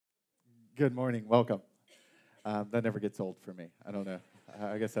Good morning. Welcome. That never gets old for me. I don't know.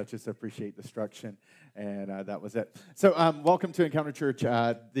 I guess I just appreciate the structure, and that was it. So, welcome to Encounter Church.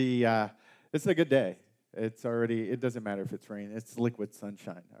 It's a good day. It's already. It doesn't matter if it's rain. It's liquid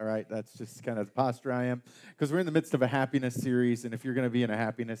sunshine. All right. That's just kind of the posture I am, because we're in the midst of a happiness series, and if you're going to be in a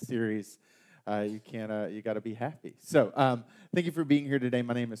happiness series, you can't. You got to be happy. So, thank you for being here today.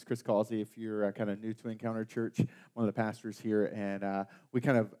 My name is Chris Causey. If you're kind of new to Encounter Church, one of the pastors here, and we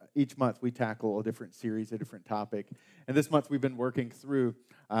kind of each month we tackle a different series, a different topic. And this month we've been working through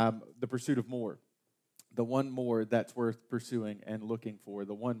the pursuit of more, the one more that's worth pursuing and looking for,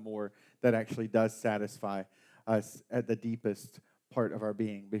 the one more that actually does satisfy us at the deepest part of our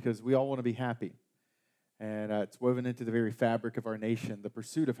being, because we all want to be happy. And it's woven into the very fabric of our nation, the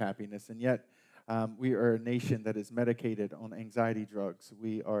pursuit of happiness. And yet, we are a nation that is medicated on anxiety drugs.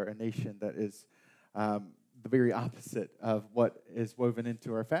 We are a nation that is the very opposite of what is woven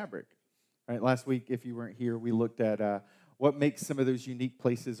into our fabric. Right? Last week, if you weren't here, we looked at what makes some of those unique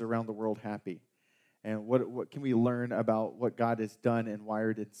places around the world happy. And what can we learn about what God has done and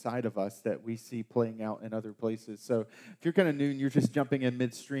wired inside of us that we see playing out in other places? So if you're kind of new and you're just jumping in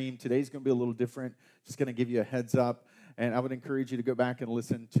midstream, today's going to be a little different. Just going to give you a heads up. And I would encourage you to go back and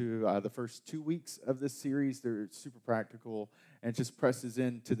listen to the first 2 weeks of this series. They're super practical and just presses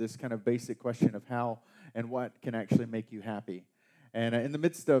into this kind of basic question of how and what can actually make you happy. And in the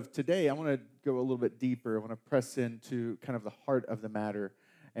midst of today, I want to go a little bit deeper. I want to press into kind of the heart of the matter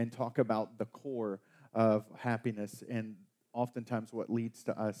and talk about the core of happiness and oftentimes what leads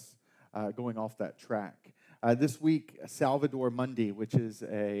to us going off that track. This week, Salvator Mundi, which is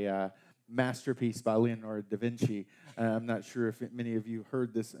a masterpiece by Leonardo da Vinci. I'm not sure if many of you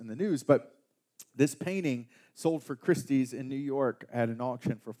heard this in the news, but this painting sold for Christie's in New York at an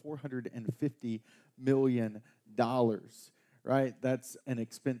auction for $450 million, right? That's an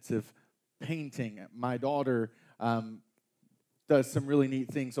expensive painting. My daughter does some really neat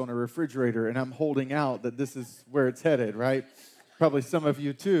things on a refrigerator, and I'm holding out that this is where it's headed, right? Probably some of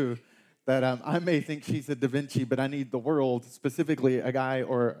you too, that I may think she's a Da Vinci, but I need the world, specifically a guy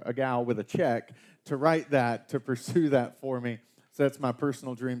or a gal with a check, to write that, to pursue that for me. So that's my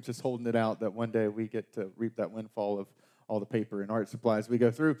personal dream, just holding it out, that one day we get to reap that windfall of all the paper and art supplies we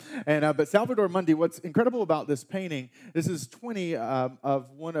go through. And but Salvator Mundi, what's incredible about this painting, this is 20 of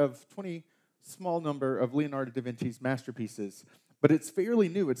one of 20 small number of Leonardo da Vinci's masterpieces, but it's fairly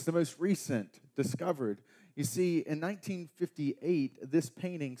new. It's the most recent discovered. You see, in 1958, this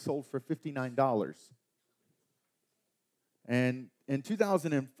painting sold for $59. And in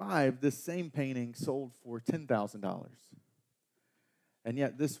 2005, this same painting sold for $10,000. And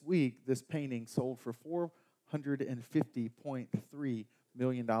yet this week, this painting sold for $450.3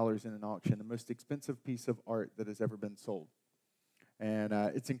 million in an auction, the most expensive piece of art that has ever been sold. And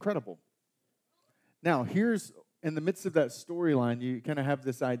it's incredible. Now, here's, in the midst of that storyline, you kind of have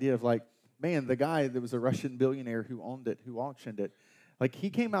this idea of like, man, the guy that was a Russian billionaire who owned it, who auctioned it, like he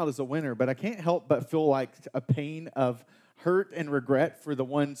came out as a winner, but I can't help but feel like a pain of hurt and regret for the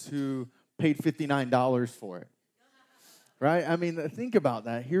ones who paid $59 for it, right? I mean, think about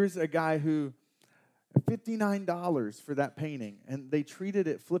that. Here's a guy who, $59 for that painting, and they treated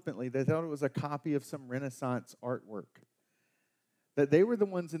it flippantly. They thought it was a copy of some Renaissance artwork, that they were the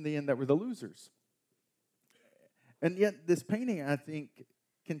ones in the end that were the losers. And yet this painting, I think,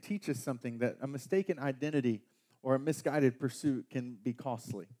 can teach us something, that a mistaken identity or a misguided pursuit can be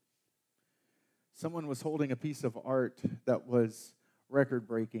costly. Someone was holding a piece of art that was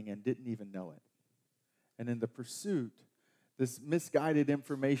record-breaking and didn't even know it. And in the pursuit, this misguided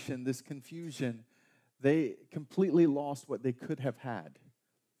information, this confusion, they completely lost what they could have had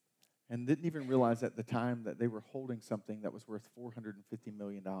and didn't even realize at the time that they were holding something that was worth $450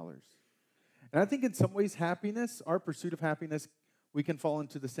 million. And I think in some ways, happiness, our pursuit of happiness, we can fall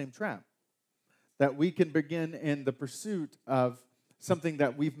into the same trap. That we can begin in the pursuit of something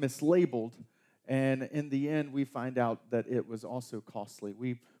that we've mislabeled, and in the end, we find out that it was also costly.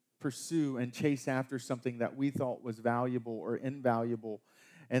 We pursue and chase after something that we thought was valuable or invaluable,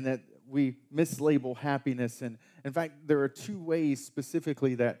 and that we mislabel happiness. And in fact, there are 2 ways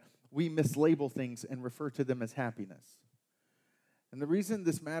specifically that we mislabel things and refer to them as happiness. And the reason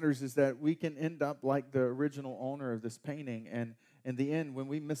this matters is that we can end up like the original owner of this painting, and in the end, when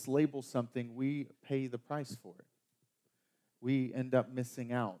we mislabel something, we pay the price for it. We end up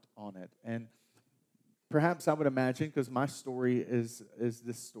missing out on it. And perhaps I would imagine, because my story is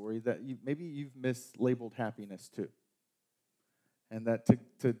this story, that maybe you've mislabeled happiness too. And that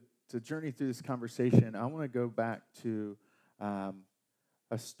to journey through this conversation, I want to go back to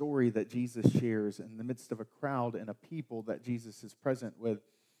a story that Jesus shares in the midst of a crowd and a people that Jesus is present with.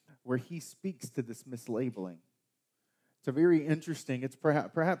 where he speaks to this mislabeling. It's a very interesting, it's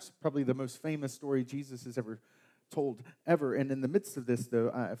perhaps probably the most famous story Jesus has ever told ever. And in the midst of this,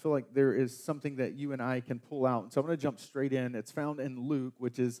 though, I feel like there is something that you and I can pull out. And so I'm going to jump straight in. It's found in Luke,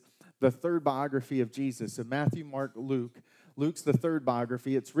 which is the third biography of Jesus. So Matthew, Mark, Luke. Luke's the third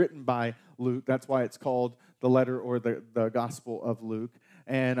biography. It's written by Luke. That's why it's called the letter or the Gospel of Luke.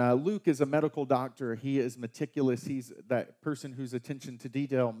 And Luke is a medical doctor. He is meticulous. He's that person whose attention to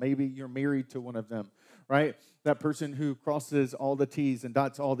detail. Maybe you're married to one of them, right? That person who crosses all the T's and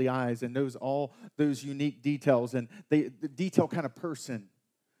dots all the I's and knows all those unique details. And the detail kind of person.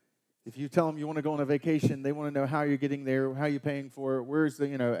 If you tell them you want to go on a vacation, they want to know how you're getting there, how you're paying for it, where's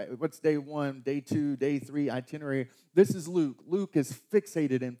what's day 1, day 2, day 3 itinerary. This is Luke. Luke is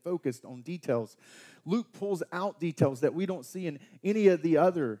fixated and focused on details. Luke pulls out details that we don't see in any of the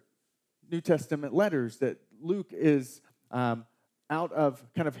other New Testament letters, that Luke is out of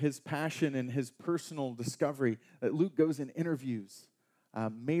kind of his passion and his personal discovery, that Luke goes and interviews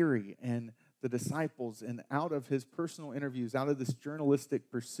Mary and the disciples, and out of his personal interviews, out of this journalistic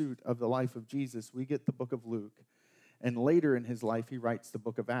pursuit of the life of Jesus, we get the book of Luke. And later in his life, he writes the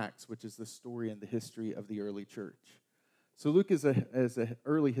book of Acts, which is the story and the history of the early church. So Luke is an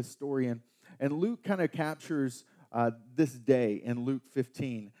early historian, and Luke kind of captures this day in Luke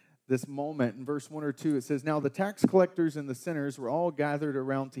 15, this moment. In verse 1 or 2, it says, "Now the tax collectors and the sinners were all gathered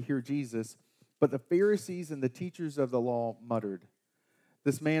around to hear Jesus, but the Pharisees and the teachers of the law muttered,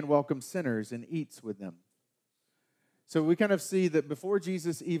 'This man welcomes sinners and eats with them.'" So we kind of see that before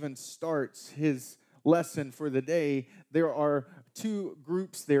Jesus even starts his lesson for the day, there are two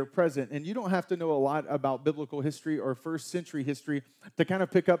groups there present. And you don't have to know a lot about biblical history or first century history to kind of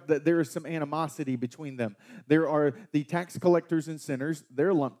pick up that there is some animosity between them. There are the tax collectors and sinners.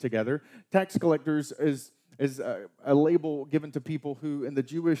 They're lumped together. Tax collectors is a label given to people who in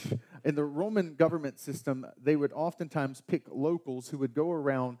the Roman government system, they would oftentimes pick locals who would go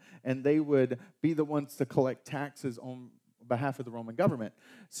around and they would be the ones to collect taxes on behalf of the Roman government.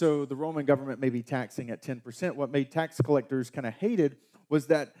 So the Roman government may be taxing at 10%. What made tax collectors kind of hated was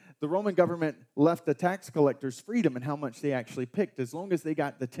that the Roman government left the tax collectors freedom in how much they actually picked. As long as they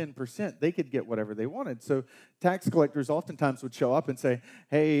got the 10%, they could get whatever they wanted. So tax collectors oftentimes would show up and say,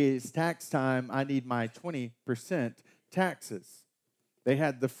 "Hey, it's tax time. I need my 20% taxes." They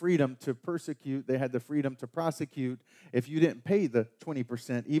had the freedom to persecute. They had the freedom to prosecute if you didn't pay the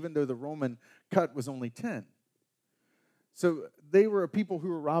 20%, even though the Roman cut was only 10. So they were a people who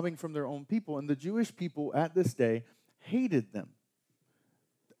were robbing from their own people, and the Jewish people at this day hated them.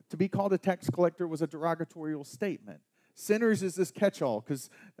 To be called a tax collector was a derogatory statement. Sinners is this catch-all, because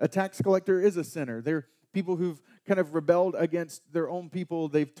a tax collector is a sinner. They're people who've kind of rebelled against their own people.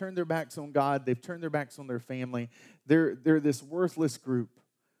 They've turned their backs on God. They've turned their backs on their family. They're this worthless group.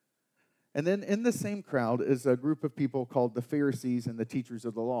 And then in the same crowd is a group of people called the Pharisees and the teachers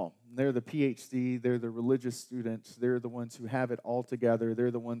of the law. They're the PhD, they're the religious students, they're the ones who have it all together, they're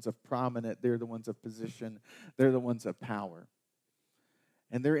the ones of prominent, they're the ones of position, they're the ones of power.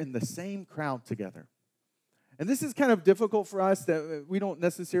 And they're in the same crowd together. And this is kind of difficult for us, that we don't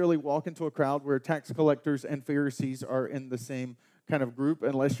necessarily walk into a crowd where tax collectors and Pharisees are in the same kind of group,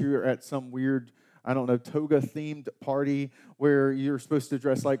 unless you're at some weird, toga-themed party where you're supposed to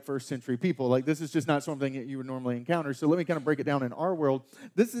dress like first century people. Like, this is just not something that you would normally encounter. So let me kind of break it down in our world.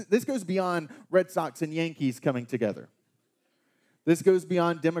 This goes beyond Red Sox and Yankees coming together. This goes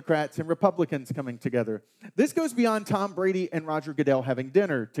beyond Democrats and Republicans coming together. This goes beyond Tom Brady and Roger Goodell having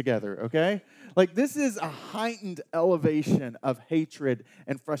dinner together, okay? Like, this is a heightened elevation of hatred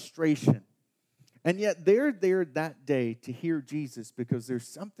and frustration. And yet they're there that day to hear Jesus because there's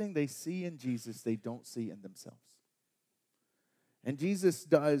something they see in Jesus they don't see in themselves. And Jesus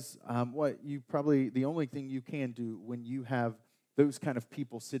does the only thing you can do when you have those kind of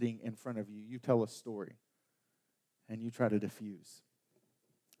people sitting in front of you. You tell a story and you try to diffuse.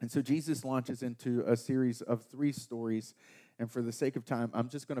 And so Jesus launches into a series of 3 stories. And for the sake of time, I'm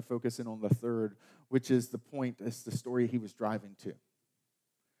just going to focus in on the third, which is the point, it's the story he was driving to.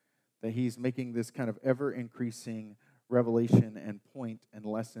 That he's making this kind of ever-increasing revelation and point and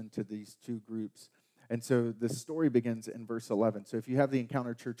lesson to these two groups. And so the story begins in verse 11. So if you have the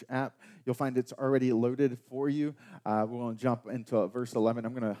Encounter Church app, you'll find it's already loaded for you. We're going to jump into verse 11.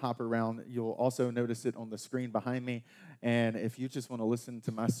 I'm going to hop around. You'll also notice it on the screen behind me. And if you just want to listen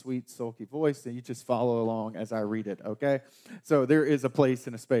to my sweet, sulky voice, then you just follow along as I read it, okay? So there is a place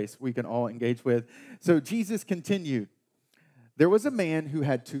and a space we can all engage with. So Jesus continued. There was a man who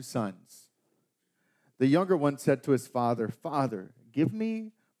had 2 sons. The younger one said to his father, "Father, give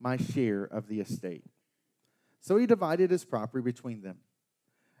me my share of the estate." So he divided his property between them.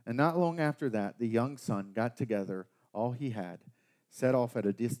 And not long after that, the young son got together all he had, set off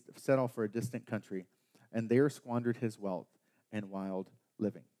for a distant country, and there squandered his wealth in wild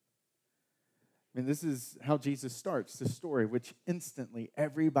living. I mean, this is how Jesus starts the story, which instantly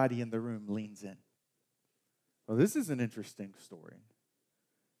everybody in the room leans in. Well, this is an interesting story.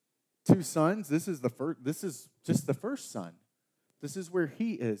 Two sons, this is just the first son. This is where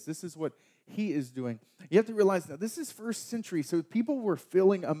he is. This is what he is doing. You have to realize that this is first century, so people were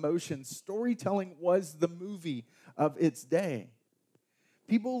feeling emotions. Storytelling was the movie of its day.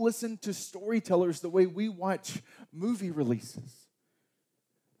 People listened to storytellers the way we watch movie releases.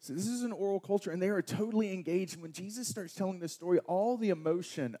 So this is an oral culture, and they are totally engaged. When Jesus starts telling this story, all the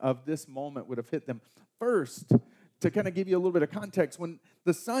emotion of this moment would have hit them. First, to kind of give you a little bit of context, when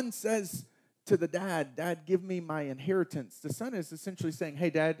the son says to the dad, "Dad, give me my inheritance," the son is essentially saying, "Hey,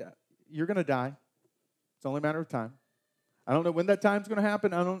 Dad, you're going to die. It's only a matter of time. I don't know when that time's going to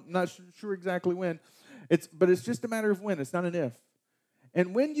happen. I'm not sure exactly when. But it's just a matter of when. It's not an if.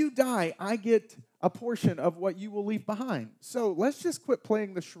 And when you die, I get a portion of what you will leave behind. So let's just quit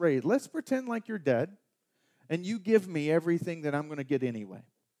playing the charade. Let's pretend like you're dead, and you give me everything that I'm going to get anyway."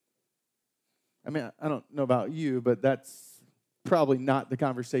 I mean, I don't know about you, but that's probably not the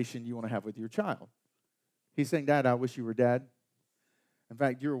conversation you want to have with your child. He's saying, "Dad, I wish you were dead. In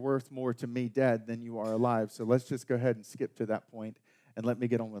fact, you're worth more to me dead than you are alive. So let's just go ahead and skip to that point and let me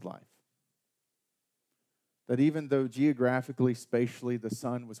get on with life." That even though geographically, spatially, the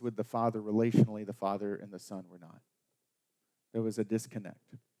son was with the father, relationally, the father and the son were not. There was a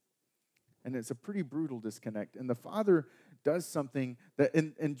disconnect. And it's a pretty brutal disconnect. And the father does something that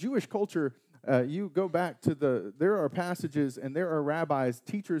in Jewish culture, you go back to there are passages and there are rabbis,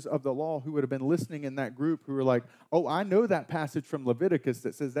 teachers of the law who would have been listening in that group who were like, "Oh, I know that passage from Leviticus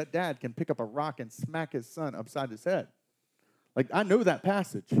that says that dad can pick up a rock and smack his son upside his head. Like, I know that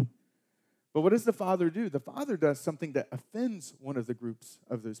passage." But what does the father do? The father does something that offends one of the groups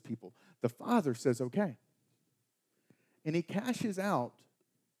of those people. The father says, "Okay." And he cashes out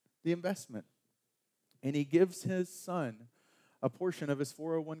the investment. And he gives his son a portion of his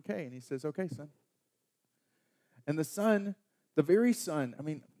 401k. And he says, "Okay, son." And the son, the very son,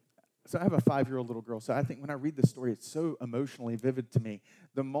 so I have a 5-year-old little girl. So I think when I read this story, it's so emotionally vivid to me.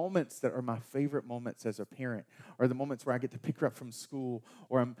 The moments that are my favorite moments as a parent are the moments where I get to pick her up from school,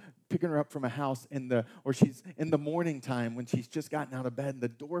 or I'm picking her up from a house or she's in the morning time when she's just gotten out of bed and the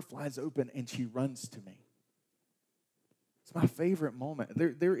door flies open and she runs to me. It's my favorite moment.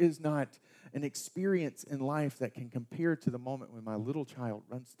 There is not an experience in life that can compare to the moment when my little child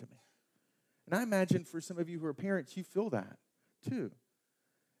runs to me. And I imagine for some of you who are parents, you feel that too.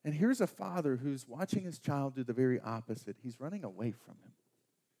 And here's a father who's watching his child do the very opposite. He's running away from him.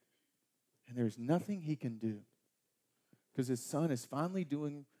 And there's nothing he can do because his son is finally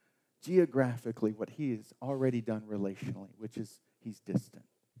doing geographically what he has already done relationally, which is he's distant.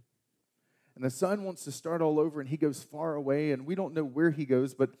 And the son wants to start all over, and he goes far away, and we don't know where he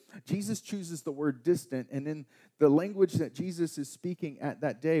goes, but Jesus chooses the word distant, and in the language that Jesus is speaking at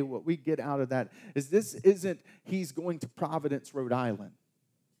that day, what we get out of that is this isn't he's going to Providence, Rhode Island.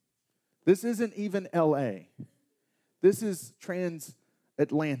 This isn't even L.A. This is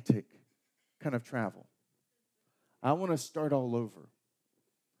transatlantic kind of travel. I want to start all over.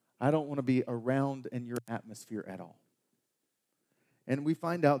 I don't want to be around in your atmosphere at all. And we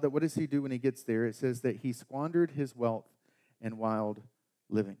find out that what does he do when he gets there? It says that he squandered his wealth in wild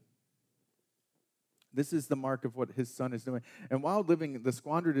living. This is the mark of what his son is doing. And wild living, the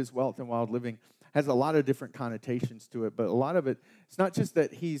squandered his wealth in wild living, has a lot of different connotations to it. But a lot of it, it's not just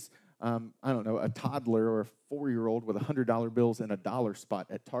that he's, a toddler or a 4-year-old with $100 bills in a dollar spot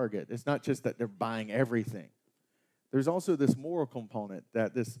at Target. It's not just that they're buying everything. There's also this moral component,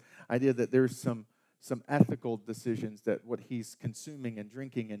 that this idea that there's some ethical decisions that what he's consuming and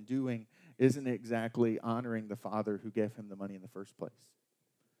drinking and doing isn't exactly honoring the father who gave him the money in the first place.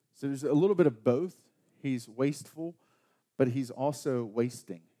 So there's a little bit of both. He's wasteful, but he's also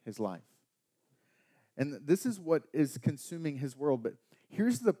wasting his life. And this is what is consuming his world. But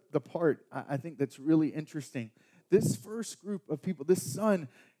here's the part I think that's really interesting. This first group of people, this son,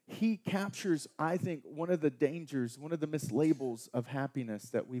 he captures, I think, one of the dangers, one of the mislabels of happiness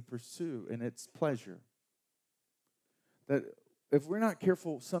that we pursue, and it's pleasure. That if we're not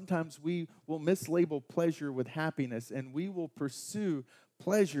careful, sometimes we will mislabel pleasure with happiness, and we will pursue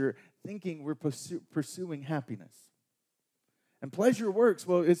pleasure thinking we're pursuing happiness. And pleasure works,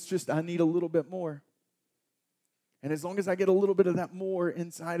 well, it's just I need a little bit more. And as long as I get a little bit of that more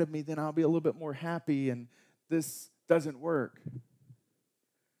inside of me, then I'll be a little bit more happy, and this doesn't work.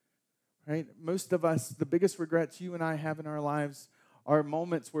 Right? Most of us, the biggest regrets you and I have in our lives are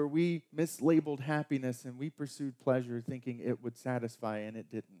moments where we mislabeled happiness and we pursued pleasure thinking it would satisfy, and it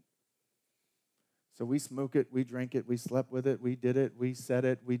didn't. So we smoked it, we drank it, we slept with it, we did it, we said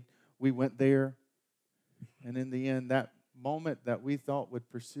it, we went there. And in the end, that moment that we thought would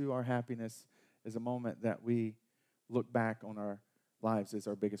pursue our happiness is a moment that we look back on our lives as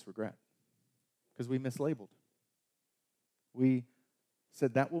our biggest regret. Because we mislabeled. We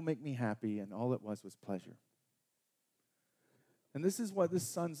said, that will make me happy, and all it was pleasure. And this is what this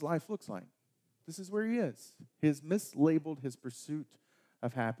son's life looks like. This is where he is. He has mislabeled his pursuit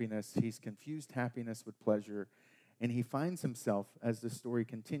of happiness. He's confused happiness with pleasure. And he finds himself, as the story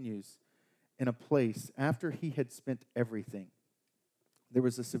continues, in a place after he had spent everything. There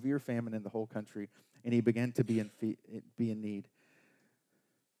was a severe famine in the whole country, and he began to be in need.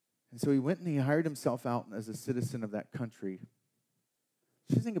 And so he went and he hired himself out as a citizen of that country.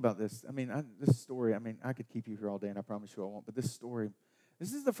 Just think about this. I mean, this story, I could keep you here all day, and I promise you I won't. But this story,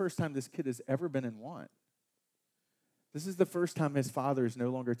 this is the first time this kid has ever been in want. This is the first time his father is no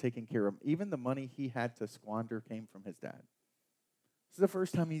longer taking care of him. Even the money he had to squander came from his dad. This is the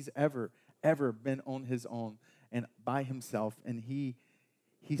first time he's ever been on his own and by himself. And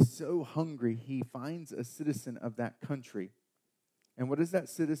he's so hungry, he finds a citizen of that country. And what does that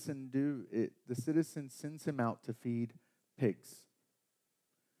citizen do? The citizen sends him out to feed pigs.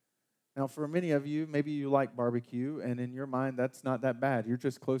 Now, for many of you, maybe you like barbecue, and in your mind, that's not that bad. You're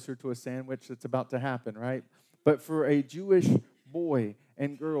just closer to a sandwich that's about to happen, right? But for a Jewish boy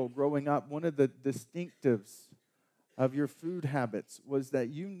and girl growing up, one of the distinctives of your food habits was that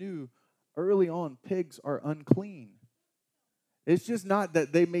you knew early on pigs are unclean. It's just not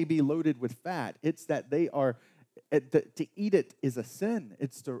that they may be loaded with fat. It's that they are, to eat it is a sin.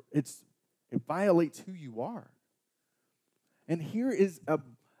 It violates who you are. And here is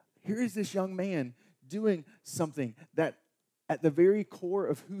this young man doing something that at the very core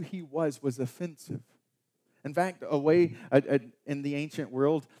of who he was offensive. In fact, in the ancient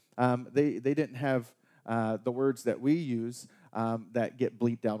world, they didn't have the words that we use that get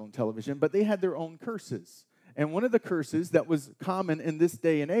bleeped out on television, but they had their own curses. And one of the curses that was common in this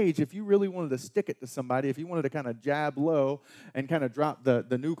day and age, if you really wanted to stick it to somebody, if you wanted to kind of jab low and kind of drop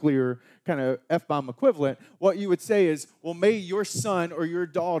the nuclear kind of F-bomb equivalent, what you would say is, well, may your son or your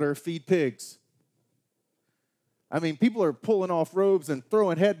daughter feed pigs. I mean, people are pulling off robes and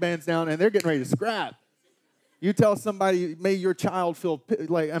throwing headbands down, and they're getting ready to scrap. You tell somebody, may your child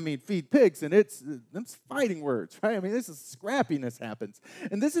feed pigs, and it's fighting words, right? I mean, this is scrappiness happens.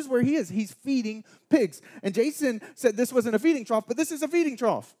 And this is where he is. He's feeding pigs. And Jason said this wasn't a feeding trough, but this is a feeding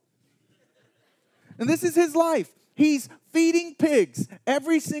trough. And this is his life. He's feeding pigs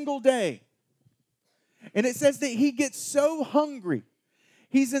every single day. And it says that he gets so hungry.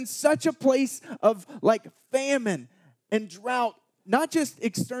 He's in such a place of famine and drought, not just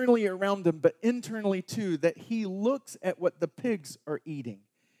externally around him, but internally too, that he looks at what the pigs are eating,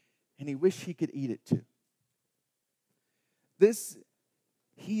 and he wishes he could eat it too.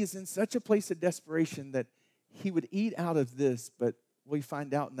 He is in such a place of desperation that he would eat out of this, but we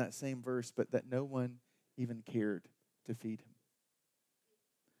find out in that same verse, but that no one even cared to feed him.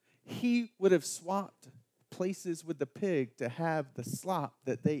 He would have swapped places with the pig to have the slop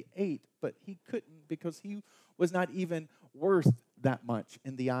that they ate, but he couldn't because he was not even worth that much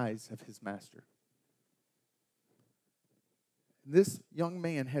in the eyes of his master. This young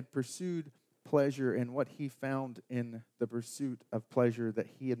man had pursued pleasure, and what he found in the pursuit of pleasure that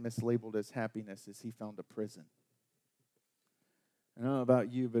he had mislabeled as happiness is he found a prison. I don't know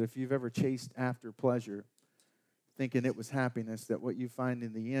about you, but if you've ever chased after pleasure, thinking it was happiness, that what you find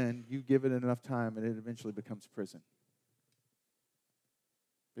in the end, you give it enough time and it eventually becomes prison.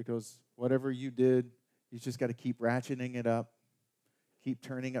 Because whatever you did, you just got to keep ratcheting it up, keep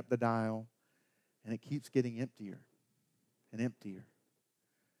turning up the dial, and it keeps getting emptier and emptier.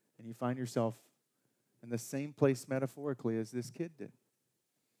 And you find yourself in the same place metaphorically as this kid did,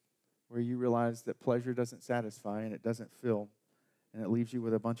 where you realize that pleasure doesn't satisfy and it doesn't fill, and it leaves you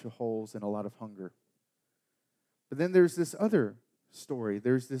with a bunch of holes and a lot of hunger. But then there's this other story.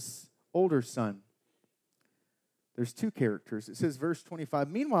 There's this older son. There's two characters. It says, verse 25,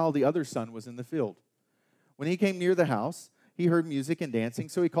 meanwhile, the other son was in the field. When he came near the house, he heard music and dancing,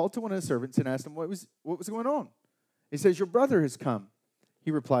 so he called to one of the servants and asked him what was going on. He says, your brother has come.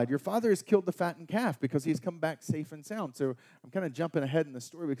 He replied, your father has killed the fattened calf because he's come back safe and sound. So I'm kind of jumping ahead in the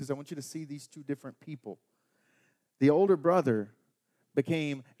story because I want you to see these two different people. The older brother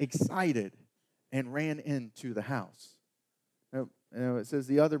became excited and ran into the house. Now, it says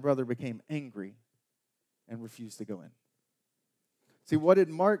the other brother became angry and refused to go in. See, what had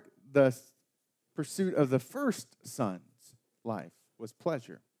marked the pursuit of the first son's life was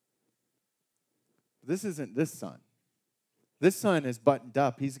pleasure. This isn't this son. This son is buttoned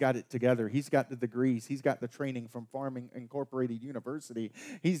up. He's got it together. He's got the degrees. He's got the training from Farming Incorporated University.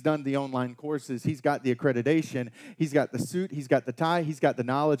 He's done the online courses. He's got the accreditation. He's got the suit. He's got the tie. He's got the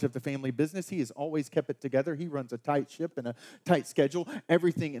knowledge of the family business. He has always kept it together. He runs a tight ship and a tight schedule.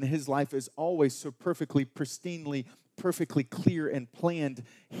 Everything in his life is always so perfectly, pristinely, perfectly clear and planned.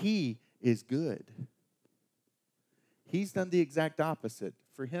 He is good. He's done the exact opposite.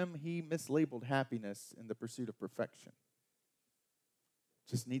 For him, he mislabeled happiness in the pursuit of perfection.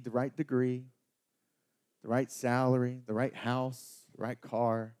 Just need the right degree, the right salary, the right house, the right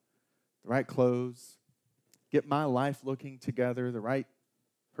car, the right clothes, get my life looking together, the right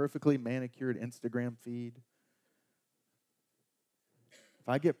perfectly manicured Instagram feed. If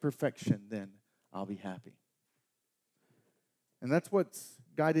I get perfection, then I'll be happy. And that's what's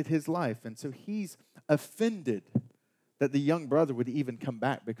guided his life. And so he's offended that the young brother would even come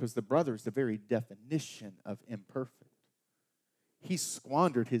back, because the brother is the very definition of imperfect. He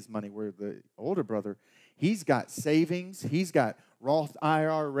squandered his money, where the older brother, he's got savings, he's got Roth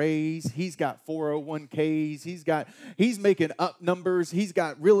IRAs, he's got 401ks, he's making up numbers, he's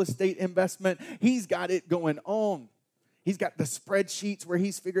got real estate investment, he's got it going on. He's got the spreadsheets where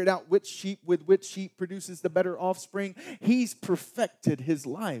he's figured out which sheep with which sheep produces the better offspring. He's perfected his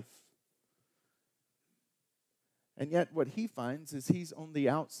life. And yet what he finds is he's on the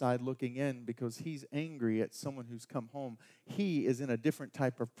outside looking in, because he's angry at someone who's come home. He is in a different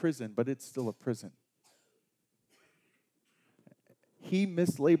type of prison, but it's still a prison. He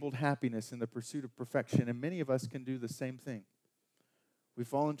mislabeled happiness in the pursuit of perfection, and many of us can do the same thing. We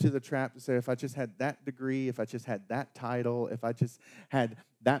fall into the trap to say, if I just had that degree, if I just had that title, if I just had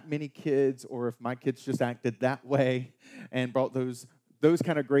that many kids, or if my kids just acted that way and brought those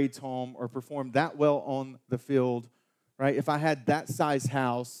kind of grades home, or performed that well on the field, right? If I had that size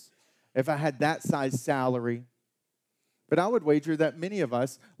house, if I had that size salary. But I would wager that many of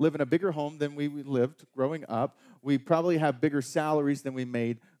us live in a bigger home than we lived growing up. We probably have bigger salaries than we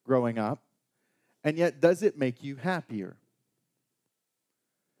made growing up. And yet, does it make you happier?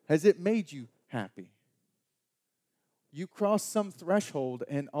 Has it made you happy? You cross some threshold,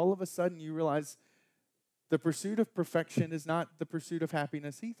 and all of a sudden you realize the pursuit of perfection is not the pursuit of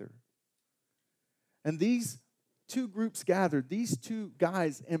happiness either. And these two groups gathered, these two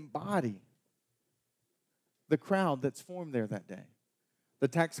guys embody the crowd that's formed there that day. The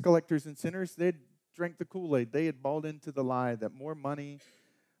tax collectors and sinners, they drank the Kool-Aid. They had bought into the lie that more money,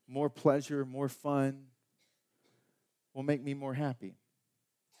 more pleasure, more fun will make me more happy.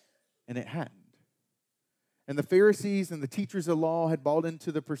 And it hadn't. And the Pharisees and the teachers of law had bought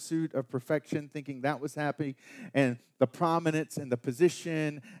into the pursuit of perfection, thinking that was happy. And the prominence and the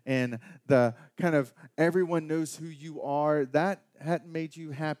position and the kind of everyone knows who you are, that hadn't made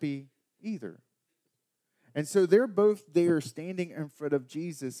you happy either. And so they're both there standing in front of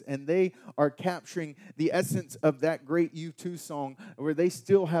Jesus, and they are capturing the essence of that great U2 song, where they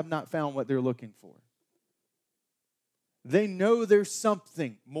still have not found what they're looking for. They know there's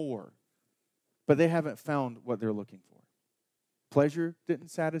something more, but they haven't found what they're looking for. Pleasure didn't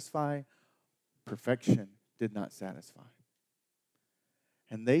satisfy. Perfection did not satisfy.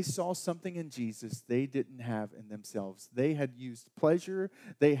 And they saw something in Jesus they didn't have in themselves. They had used pleasure,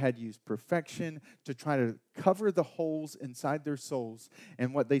 they had used perfection to try to cover the holes inside their souls.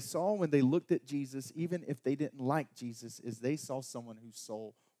 And what they saw when they looked at Jesus, even if they didn't like Jesus, is they saw someone whose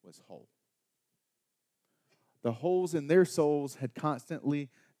soul was whole. The holes in their souls had constantly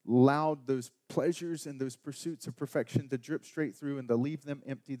allowed those pleasures and those pursuits of perfection to drip straight through and to leave them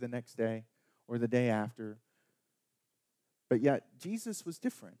empty the next day or the day after. But yet, Jesus was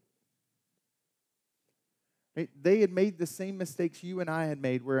different. Right? They had made the same mistakes you and I had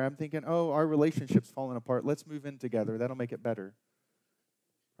made, where I'm thinking, oh, our relationship's falling apart. Let's move in together. That'll make it better.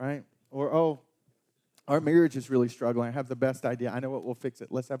 Right? Or, oh, our marriage is really struggling. I have the best idea. I know what will fix it.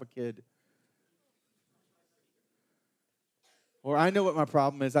 Let's have a kid. Or I know what my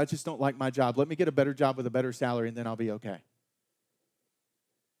problem is. I just don't like my job. Let me get a better job with a better salary, and then I'll be okay.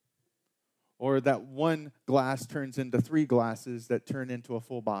 Or that one glass turns into 3 glasses that turn into a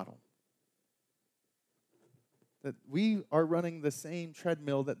full bottle. That we are running the same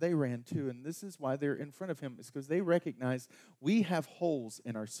treadmill that they ran to, and this is why they're in front of him. It's because they recognize we have holes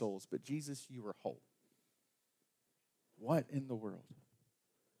in our souls, but Jesus, you are whole. What in the world?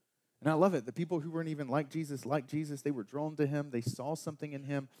 And I love it. The people who weren't even like Jesus, they were drawn to him. They saw something in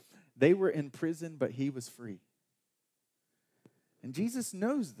him. They were in prison, but he was free. And Jesus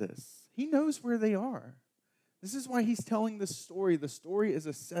knows this. He knows where they are. This is why he's telling this story. The story is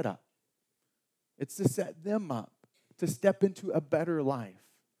a setup. It's to set them up to step into a better life.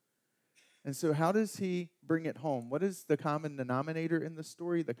 And so how does he bring it home? What is the common denominator in the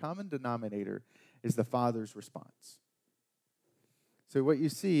story? The common denominator is the father's response. So what you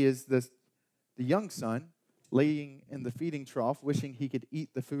see is the young son laying in the feeding trough, wishing he could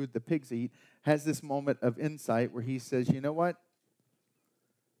eat the food the pigs eat, has this moment of insight where he says, you know what?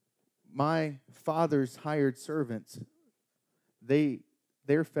 My father's hired servants,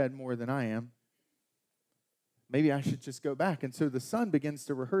 they're fed more than I am. Maybe I should just go back. And so the son begins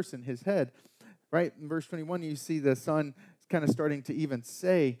to rehearse in his head. Right? In verse 21, you see the son kind of starting to even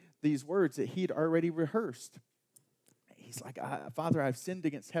say these words that he'd already rehearsed. He's like, Father, I've sinned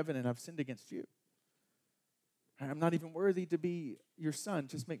against heaven and I've sinned against you. I'm not even worthy to be your son.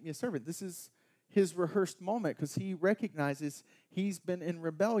 Just make me a servant. This is his rehearsed moment because he recognizes he's been in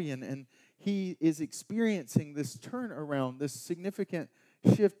rebellion and he is experiencing this turnaround, this significant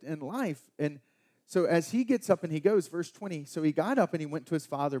shift in life. And so as he gets up and he goes, verse 20, so he got up and he went to his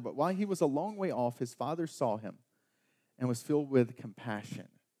father, but while he was a long way off, his father saw him and was filled with compassion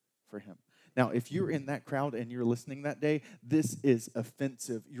for him. Now, if you're in that crowd and you're listening that day, this is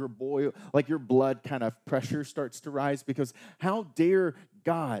offensive. Your blood kind of pressure starts to rise because how dare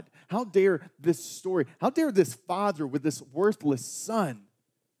God, how dare this story, how dare this father with this worthless son?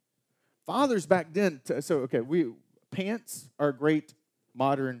 Fathers back then, pants are a great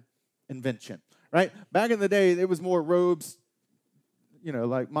modern invention. Right? Back in the day, it was more robes,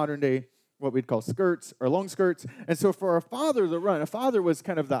 like modern day, what we'd call skirts or long skirts. And so for a father to run, a father was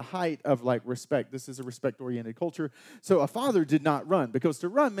kind of the height of like respect. This is a respect-oriented culture. So a father did not run because to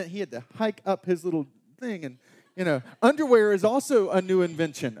run meant he had to hike up his little thing. And, underwear is also a new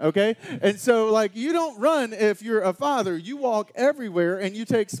invention, okay? And so like you don't run if you're a father. You walk everywhere and you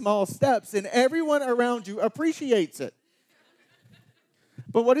take small steps and everyone around you appreciates it.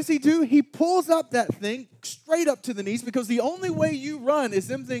 But what does he do? He pulls up that thing straight up to the knees because the only way you run is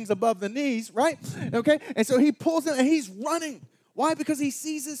them things above the knees, right? Okay? And so he pulls it and he's running. Why? Because he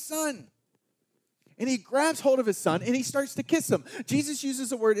sees his son. And he grabs hold of his son and he starts to kiss him. Jesus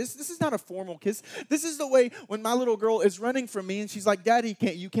uses a word. This is not a formal kiss. This is the way when my little girl is running from me and she's like, Daddy,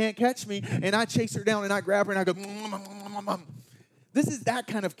 you can't catch me. And I chase her down and I grab her and I go, This is that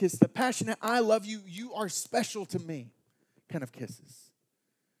kind of kiss. The passionate, I love you, you are special to me kind of kisses.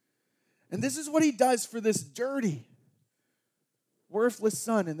 And this is what he does for this dirty, worthless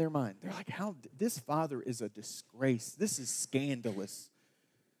son in their mind. They're like, this father is a disgrace. This is scandalous.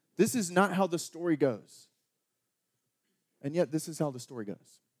 This is not how the story goes. And yet this is how the story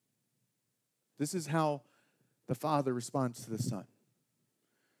goes. This is how the father responds to the son.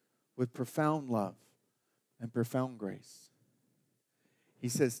 With profound love and profound grace. He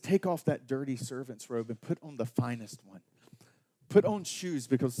says, take off that dirty servant's robe and put on the finest one. Put on shoes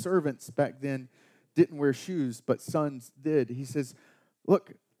because servants back then didn't wear shoes, but sons did. He says,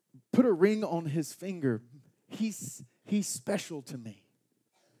 look, put a ring on his finger. He's special to me.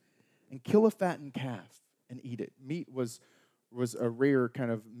 And kill a fattened calf and eat it. Meat was a rare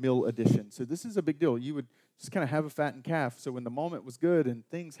kind of meal addition. So this is a big deal. You would just kind of have a fattened calf. So when the moment was good and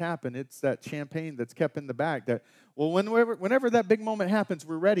things happen, it's that champagne that's kept in the back that, well, whenever that big moment happens,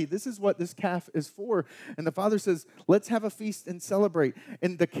 we're ready. This is what this calf is for. And the father says, let's have a feast and celebrate.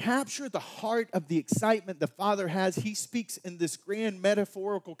 And to capture the heart of the excitement the father has, he speaks in this grand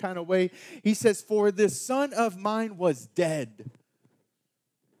metaphorical kind of way. He says, for this son of mine was dead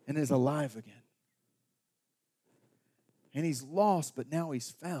and is alive again. And he's lost, but now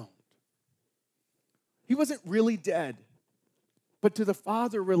he's found. He wasn't really dead, but to the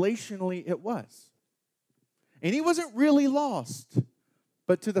Father, relationally, it was. And he wasn't really lost,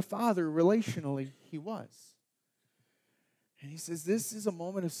 but to the Father, relationally, he was. And he says, this is a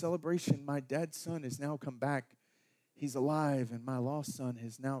moment of celebration. My dead son has now come back. He's alive, and my lost son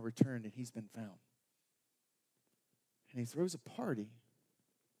has now returned, and he's been found. And he throws a party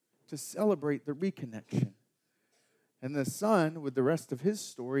to celebrate the reconnection. And the son, with the rest of his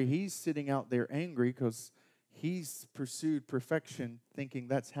story, he's sitting out there angry because he's pursued perfection, thinking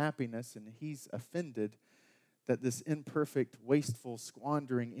that's happiness, and he's offended that this imperfect, wasteful,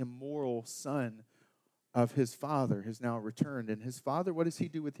 squandering, immoral son of his father has now returned. And his father, what does he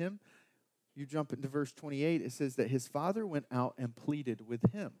do with him? You jump into verse 28, it says that his father went out and pleaded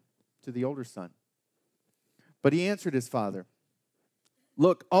with him, to the older son. But he answered his father,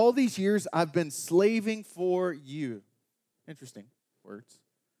 look, all these years I've been slaving for you. Interesting words.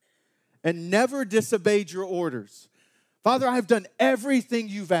 And never disobeyed your orders. Father, I have done everything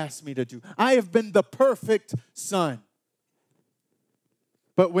you've asked me to do. I have been the perfect son.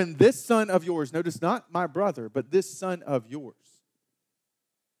 But when this son of yours, notice not my brother, but this son of yours,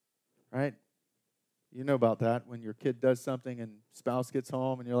 right? You know about that when your kid does something and spouse gets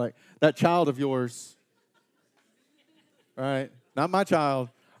home and you're like, that child of yours, right? Not my child.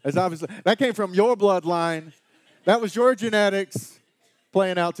 It's obviously, that came from your bloodline. That was your genetics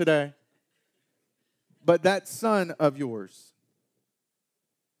playing out today. But that son of yours,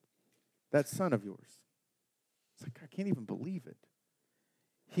 it's like, I can't even believe it.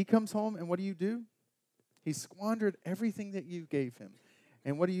 He comes home, and what do? He squandered everything that you gave him.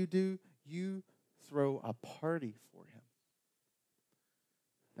 And what do? You throw a party for him.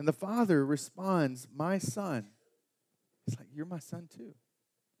 And the father responds, my son. He's like, you're my son too.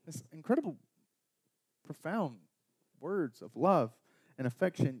 This incredible, profound words of love and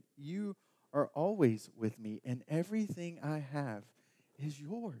affection. You are always with me, and everything I have is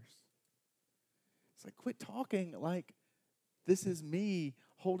yours. It's like, quit talking like this is me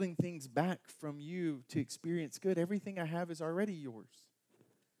holding things back from you to experience good. Everything I have is already yours.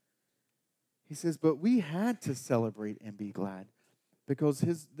 He says, but we had to celebrate and be glad because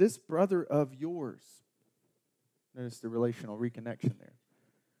this brother of yours, notice the relational reconnection there,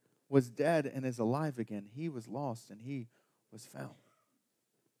 was dead and is alive again. He was lost and he was found.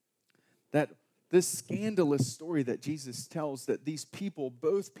 That this scandalous story that Jesus tells, that these people,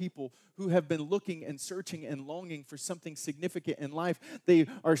 both people who have been looking and searching and longing for something significant in life, they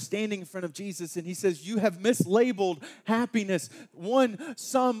are standing in front of Jesus and he says, you have mislabeled happiness.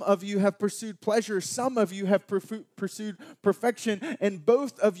 Some of you have pursued pleasure, some of you have pursued perfection, and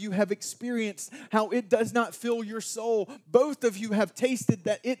both of you have experienced how it does not fill your soul. Both of you have tasted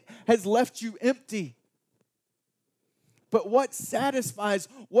that it has left you empty. But what satisfies,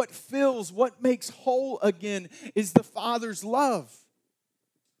 what fills, what makes whole again is the Father's love.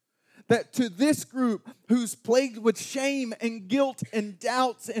 That to this group who's plagued with shame and guilt and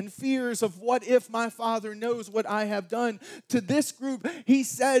doubts and fears of what if my Father knows what I have done, to this group,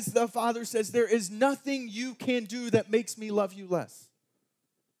 the Father says, there is nothing you can do that makes me love you less.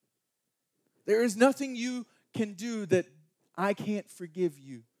 There is nothing you can do that I can't forgive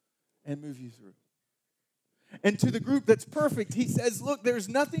you and move you through. And to the group that's perfect, he says, look, there's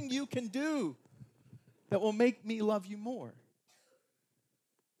nothing you can do that will make me love you more.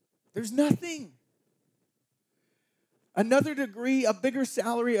 There's nothing. Another degree, a bigger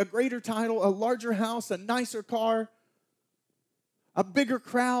salary, a greater title, a larger house, a nicer car, a bigger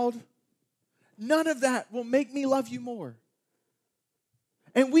crowd. None of that will make me love you more.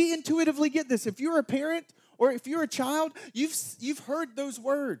 And we intuitively get this. If you're a parent or if you're a child, you've heard those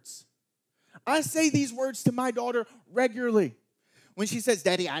words. I say these words to my daughter regularly. When she says,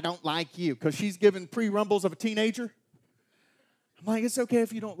 Daddy, I don't like you, because she's given pre-rumbles of a teenager. I'm like, it's okay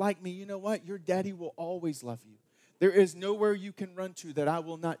if you don't like me. You know what? Your daddy will always love you. There is nowhere you can run to that I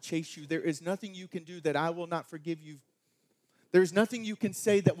will not chase you. There is nothing you can do that I will not forgive you. There's nothing you can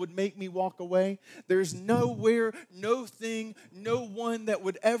say that would make me walk away. There's nowhere, no thing, no one that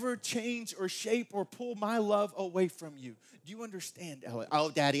would ever change or shape or pull my love away from you. Do you understand, Ella?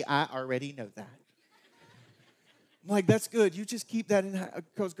 Oh, Daddy, I already know that. I'm like, that's good. You just keep that in,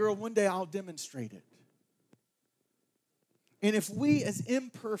 because, girl, one day I'll demonstrate it. And if we as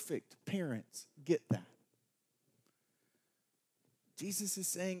imperfect parents get that, Jesus is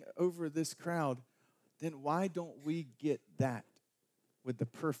saying over this crowd, then why don't we get that with the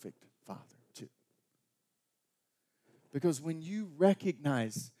perfect Father too? Because when you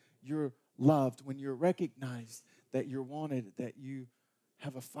recognize you're loved, when you recognize that you're wanted, that you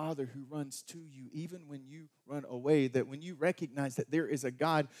have a Father who runs to you, even when you run away, that when you recognize that there is a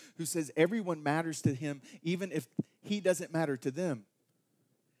God who says everyone matters to him, even if he doesn't matter to them,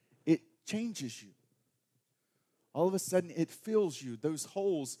 it changes you. All of a sudden, it fills you. Those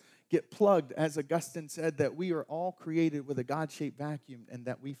holes get plugged, as Augustine said, that we are all created with a God-shaped vacuum and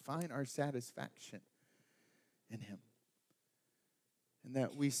that we find our satisfaction in him. And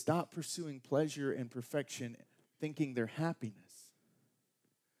that we stop pursuing pleasure and perfection, thinking they're happiness.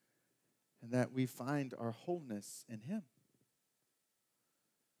 And that we find our wholeness in him.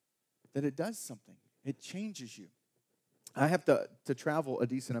 That it does something. It changes you. I have to travel a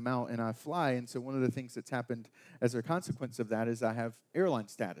decent amount, and I fly, and so one of the things that's happened as a consequence of that is I have airline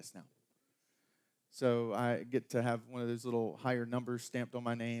status now. So I get to have one of those little higher numbers stamped on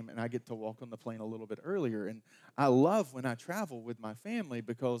my name, and I get to walk on the plane a little bit earlier. And I love when I travel with my family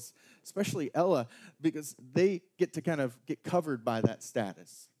because, especially Ella, because they get to kind of get covered by that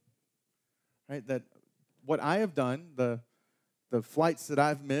status. Right? That what I have done, the flights that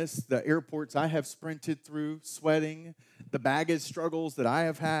I've missed, the airports I have sprinted through, sweating, the baggage struggles that I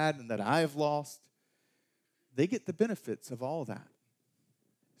have had and that I have lost, they get the benefits of all that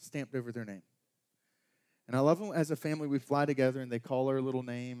stamped over their name. And I love them as a family. We fly together, and they call her little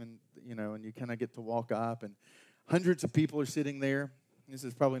name, and and you kind of get to walk up, and hundreds of people are sitting there. This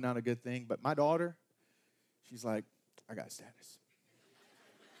is probably not a good thing, but my daughter, she's like, I got status.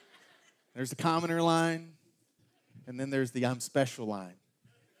 There's the commoner line, and then there's the I'm special line.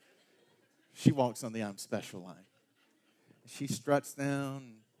 She walks on the I'm special line. She struts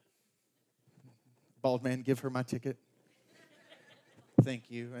down. Bald man, give her my ticket.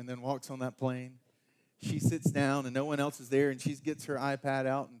 Thank you. And then walks on that plane. She sits down, and no one else is there, and she gets her iPad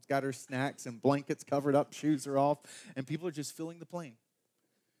out and got her snacks and blankets covered up, shoes are off, and people are just filling the plane.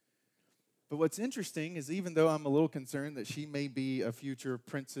 But what's interesting is even though I'm a little concerned that she may be a future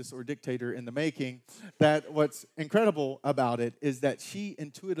princess or dictator in the making, that what's incredible about it is that she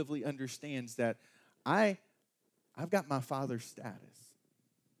intuitively understands that I've got my father's status,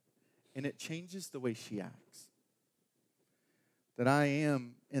 and it changes the way she acts. That I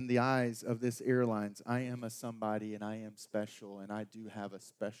am, in the eyes of this airlines, I am a somebody, and I am special, and I do have a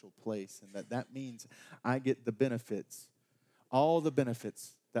special place, and that means I get the benefits, all the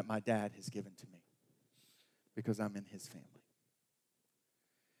benefits that my dad has given to me because I'm in his family.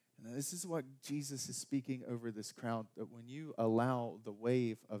 And this is what Jesus is speaking over this crowd, that when you allow the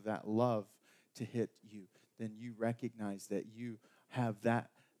wave of that love to hit you, then you recognize that you have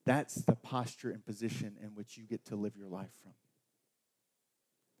that's the posture and position in which you get to live your life from.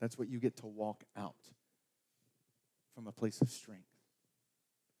 That's what you get to walk out from a place of strength.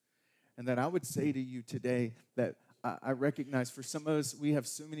 And that I would say to you today that I recognize for some of us, we have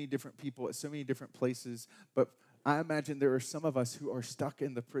so many different people at so many different places, but I imagine there are some of us who are stuck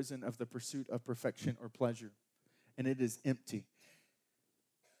in the prison of the pursuit of perfection or pleasure, and it is empty.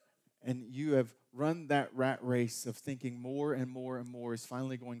 And you have run that rat race of thinking more and more and more is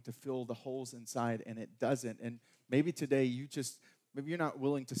finally going to fill the holes inside, and it doesn't. And maybe today maybe you're not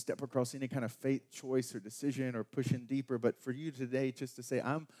willing to step across any kind of faith choice or decision or push in deeper, but for you today just to say,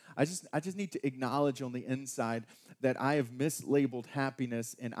 I just need to acknowledge on the inside that I have mislabeled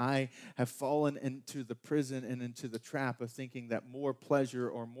happiness, and I have fallen into the prison and into the trap of thinking that more pleasure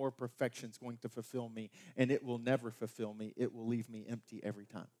or more perfection is going to fulfill me, and it will never fulfill me. It will leave me empty every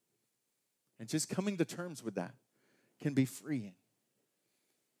time. And just coming to terms with that can be freeing.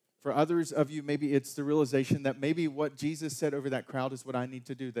 For others of you, maybe it's the realization that maybe what Jesus said over that crowd is what I need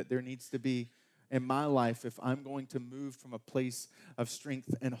to do, that there needs to be in my life, if I'm going to move from a place of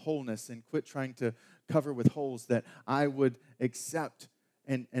strength and wholeness and quit trying to cover with holes, that I would accept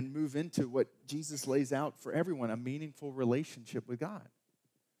and move into what Jesus lays out for everyone, a meaningful relationship with God.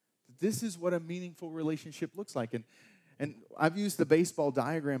 This is what a meaningful relationship looks like. And I've used the baseball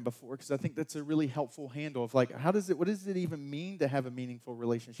diagram before because I think that's a really helpful handle of like, what does it even mean to have a meaningful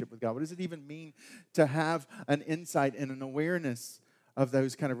relationship with God? What does it even mean to have an insight and an awareness of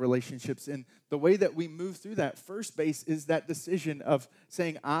those kind of relationships? And the way that we move through that first base is that decision of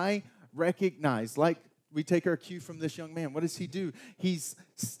saying, I recognize, like we take our cue from this young man. What does he do? He's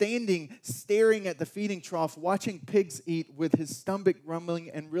standing, staring at the feeding trough, watching pigs eat with his stomach rumbling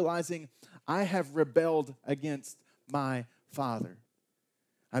and realizing, I have rebelled against my Father.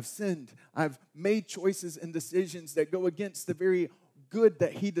 I've sinned. I've made choices and decisions that go against the very good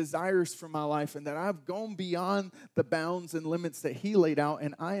that he desires for my life, and that I've gone beyond the bounds and limits that he laid out,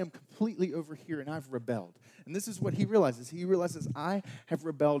 and I am completely over here, and I've rebelled. And this is what he realizes. He realizes, I have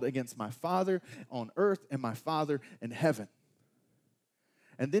rebelled against my Father on earth and my Father in heaven.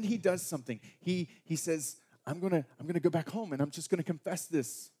 And then he does something. He says, I'm gonna go back home, and I'm just gonna confess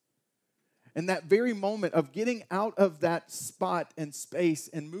this. And that very moment of getting out of that spot and space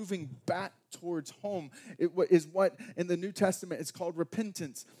and moving back towards home is what in the New Testament is called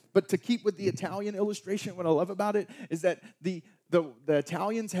repentance. But to keep with the Italian illustration, what I love about it is that the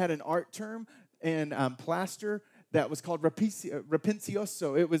Italians had an art term and plaster that was called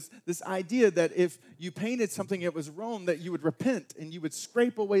repentioso. It was this idea that if you painted something that was wrong, that you would repent and you would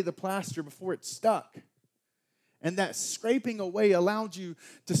scrape away the plaster before it stuck. And that scraping away allowed you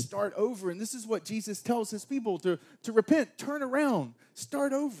to start over. And this is what Jesus tells his people, to repent, turn around,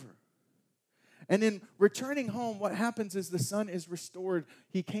 start over. And in returning home, what happens is the son is restored.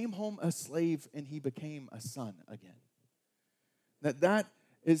 He came home a slave and he became a son again. That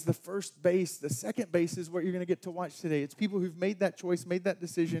is the first base. The second base is what you're going to get to watch today. It's people who've made that choice, made that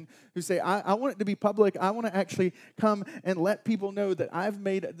decision, who say, I want it to be public. I want to actually come and let people know that I've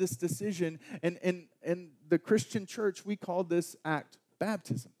made this decision. And in the Christian church, we call this act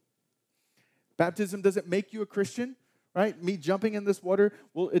baptism. Baptism doesn't make you a Christian, right? Me jumping in this water,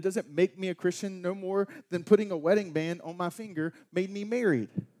 well, it doesn't make me a Christian no more than putting a wedding band on my finger made me married.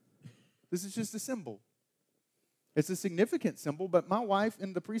 This is just a symbol. It's a significant symbol, but my wife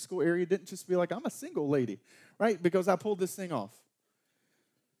in the preschool area didn't just be like, I'm a single lady, right? Because I pulled this thing off.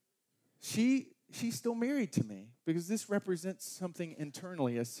 She's still married to me because this represents something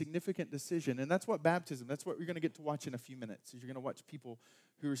internally, a significant decision. And that's what baptism, that's what you're going to get to watch in a few minutes. You're going to watch people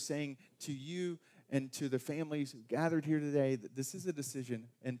who are saying to you and to the families who gathered here today that this is a decision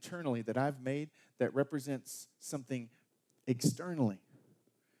internally that I've made that represents something externally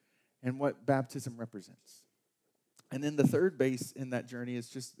and what baptism represents. And then the third base in that journey is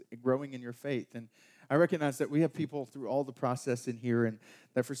just growing in your faith. And I recognize that we have people through all the process in here, and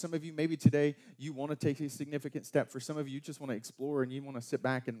that for some of you, maybe today you want to take a significant step. For some of you just want to explore and you want to sit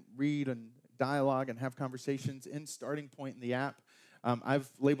back and read and dialogue and have conversations in Starting Point in the app. I've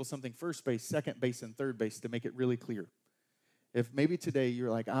labeled something first base, second base, and third base to make it really clear. If maybe today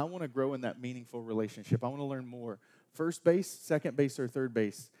you're like, I want to grow in that meaningful relationship, I want to learn more. First base, second base, or third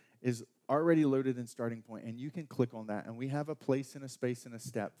base is already loaded in Starting Point, and you can click on that, and we have a place and a space and a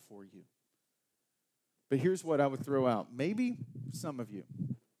step for you. But here's what I would throw out. Maybe some of you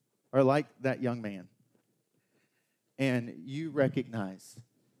are like that young man, and you recognize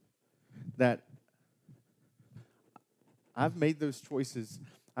that I've made those choices,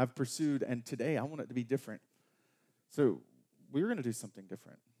 I've pursued, and today I want it to be different. So we're going to do something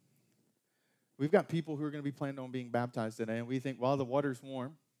different. We've got people who are going to be planning on being baptized today, and we think, while the water's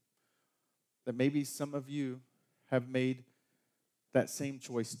warm, that maybe some of you have made that same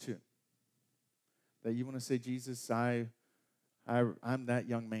choice too. That you want to say, Jesus, I'm that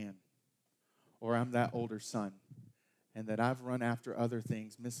young man, or I'm that older son, and that I've run after other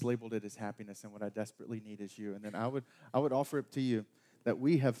things, mislabeled it as happiness, and what I desperately need is you. And then I would offer it to you that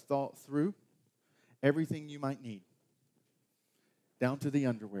we have thought through everything you might need, down to the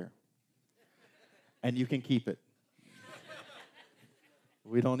underwear, and you can keep it.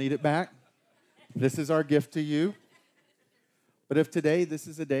 We don't need it back. This is our gift to you. But if today this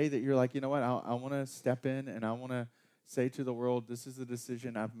is a day that you're like, you know what, I want to step in and I want to say to the world, this is a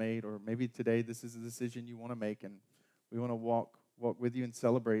decision I've made, or maybe today this is a decision you want to make, and we want to walk with you and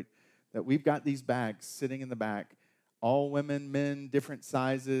celebrate that we've got these bags sitting in the back, all women, men, different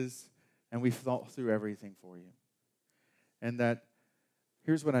sizes, and we've thought through everything for you. And that,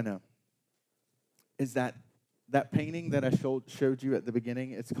 here's what I know, is that painting that I showed you at the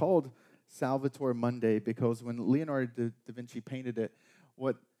beginning, it's called Salvator Mundi, because when Leonardo da Vinci painted it,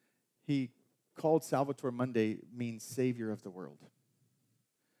 what he called Salvator Mundi means Savior of the world.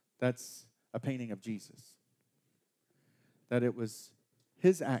 That's a painting of Jesus. That it was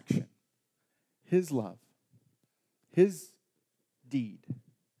his action, his love, his deed.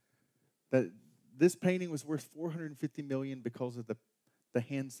 That this painting was worth $450 million because of the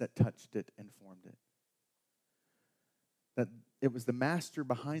hands that touched it and formed it. That it was the master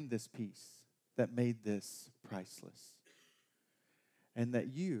behind this piece that made this priceless. And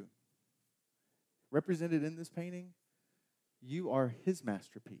that you, represented in this painting, you are his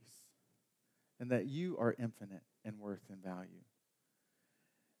masterpiece. And that you are infinite in worth and value.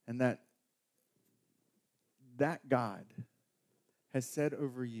 And that God has said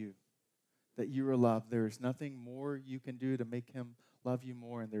over you that you are loved. There is nothing more you can do to make him love you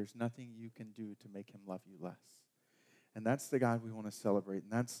more, and there's nothing you can do to make him love you less. And that's the God we want to celebrate,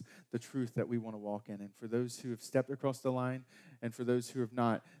 and that's the truth that we want to walk in. And for those who have stepped across the line, and for those who have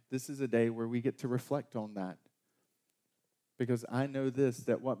not, this is a day where we get to reflect on that. Because I know this,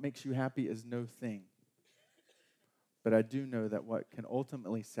 that what makes you happy is no thing. But I do know that what can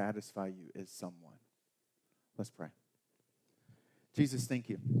ultimately satisfy you is someone. Let's pray. Jesus, thank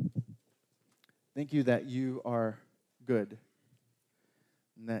you. Thank you that you are good,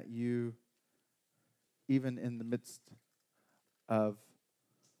 and that you, even in the midst of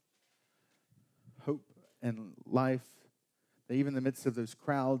hope and life, that even in the midst of those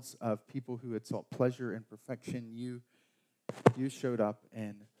crowds of people who had sought pleasure and perfection, you showed up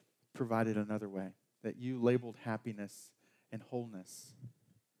and provided another way, that you labeled happiness and wholeness.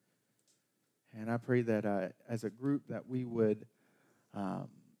 And I pray that as a group that we would, for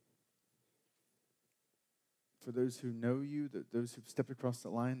those who know you, that those who've stepped across the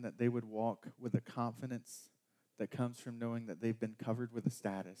line, that they would walk with a confidence that comes from knowing that they've been covered with a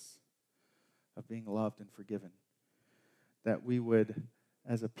status of being loved and forgiven. That we would,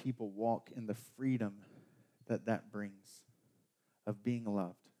 as a people, walk in the freedom that brings of being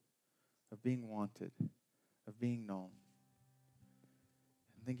loved, of being wanted, of being known.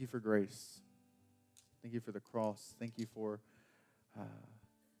 And thank you for grace. Thank you for the cross. Thank you for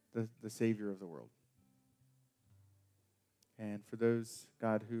the Savior of the world. And for those,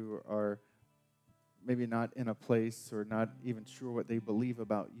 God, who are maybe not in a place or not even sure what they believe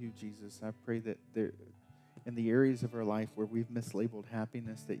about you, Jesus, I pray that in the areas of our life where we've mislabeled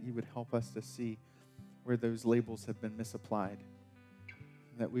happiness, that you would help us to see where those labels have been misapplied.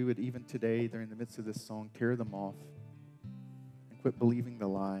 And that we would even today, during the midst of this song, tear them off and quit believing the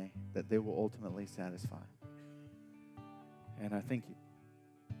lie that they will ultimately satisfy. And I thank you.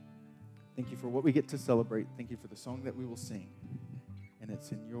 Thank you for what we get to celebrate. Thank you for the song that we will sing. And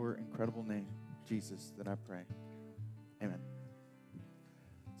it's in your incredible name, Jesus, that I pray. Amen.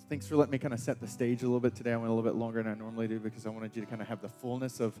 So thanks for letting me kind of set the stage a little bit today. I went a little bit longer than I normally do because I wanted you to kind of have the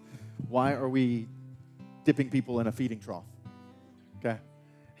fullness of why are we dipping people in a feeding trough. Okay?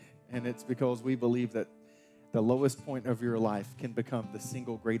 And it's because we believe that the lowest point of your life can become the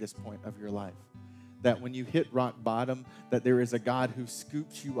single greatest point of your life. That when you hit rock bottom, that there is a God who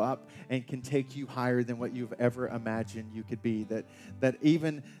scoops you up and can take you higher than what you've ever imagined you could be. That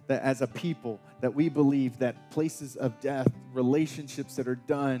even that as a people, that we believe that places of death, relationships that are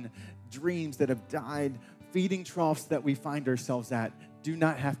done, dreams that have died, feeding troughs that we find ourselves at do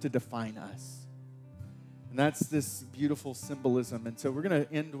not have to define us. And that's this beautiful symbolism. And so we're going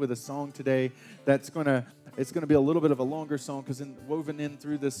to end with a song today it's going to be a little bit of a longer song because woven in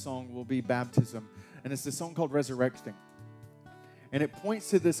through this song will be baptism. And it's a song called Resurrecting. And it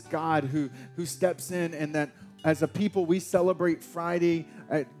points to this God who steps in, and that as a people we celebrate Friday,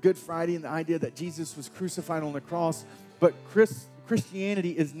 Good Friday, and the idea that Jesus was crucified on the cross. But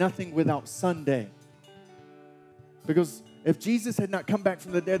Christianity is nothing without Sunday. Because if Jesus had not come back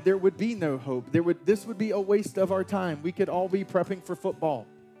from the dead, there would be no hope. This would be a waste of our time. We could all be prepping for football.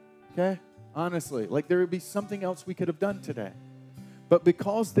 Okay? Honestly, like there would be something else we could have done today. But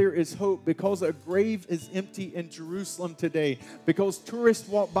because there is hope, because a grave is empty in Jerusalem today, because tourists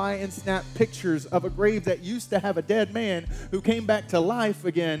walk by and snap pictures of a grave that used to have a dead man who came back to life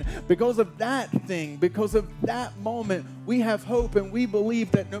again, because of that thing, because of that moment, we have hope, and we believe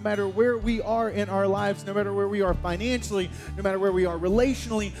that no matter where we are in our lives, no matter where we are financially, no matter where we are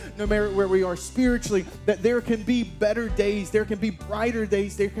relationally, no matter where we are spiritually, that there can be better days, there can be brighter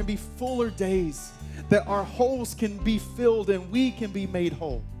days, there can be fuller days. That our holes can be filled and we can be made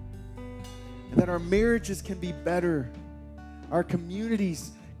whole. And that our marriages can be better. Our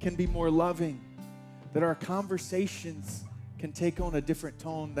communities can be more loving. That our conversations can take on a different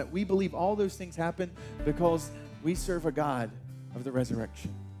tone. That we believe all those things happen because we serve a God of the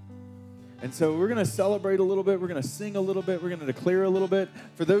resurrection. And so we're going to celebrate a little bit. We're going to sing a little bit. We're going to declare a little bit.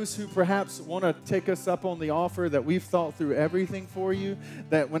 For those who perhaps want to take us up on the offer that we've thought through everything for you,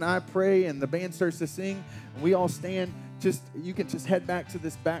 that when I pray and the band starts to sing, and we all stand, you can just head back to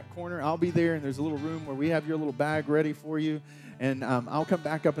this back corner. I'll be there, and there's a little room where we have your little bag ready for you. And I'll come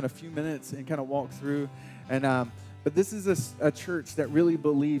back up in a few minutes and kind of walk through. But this is a church that really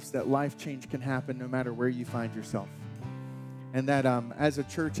believes that life change can happen no matter where you find yourself. And that as a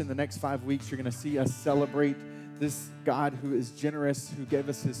church in the next 5 weeks, you're going to see us celebrate this God who is generous, who gave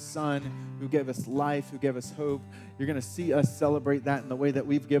us his son, who gave us life, who gave us hope. You're going to see us celebrate that in the way that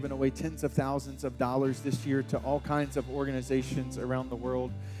we've given away tens of thousands of dollars this year to all kinds of organizations around the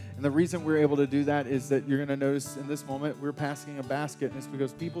world. And the reason we're able to do that is that you're going to notice in this moment, we're passing a basket. And it's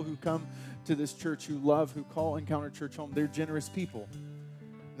because people who come to this church, who love, who call Encounter Church home, they're generous people.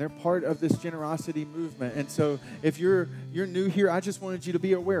 They're part of this generosity movement. And so if you're new here, I just wanted you to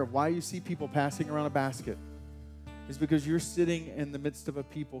be aware of why you see people passing around a basket. It's because you're sitting in the midst of a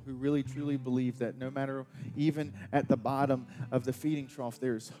people who really, truly believe that no matter, even at the bottom of the feeding trough,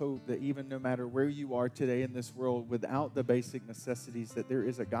 there's hope, that even no matter where you are today in this world, without the basic necessities, that there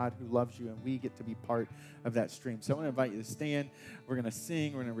is a God who loves you, and we get to be part of that stream. So I want to invite you to stand. We're going to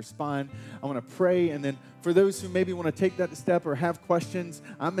sing. We're going to respond. I want to pray. And then for those who maybe want to take that step or have questions,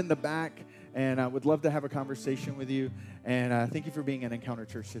 I'm in the back, and I would love to have a conversation with you. And thank you for being at Encounter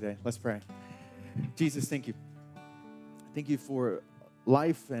Church today. Let's pray. Jesus, thank you. Thank you for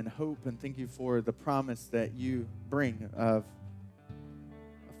life and hope, and thank you for the promise that you bring of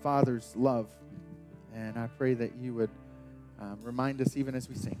a Father's love. And I pray that you would remind us, even as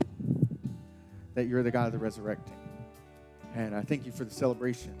we sing, that you're the God of the resurrecting. And I thank you for the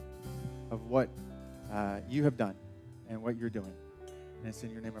celebration of what you have done and what you're doing. And it's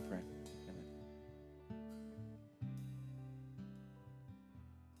in your name I pray.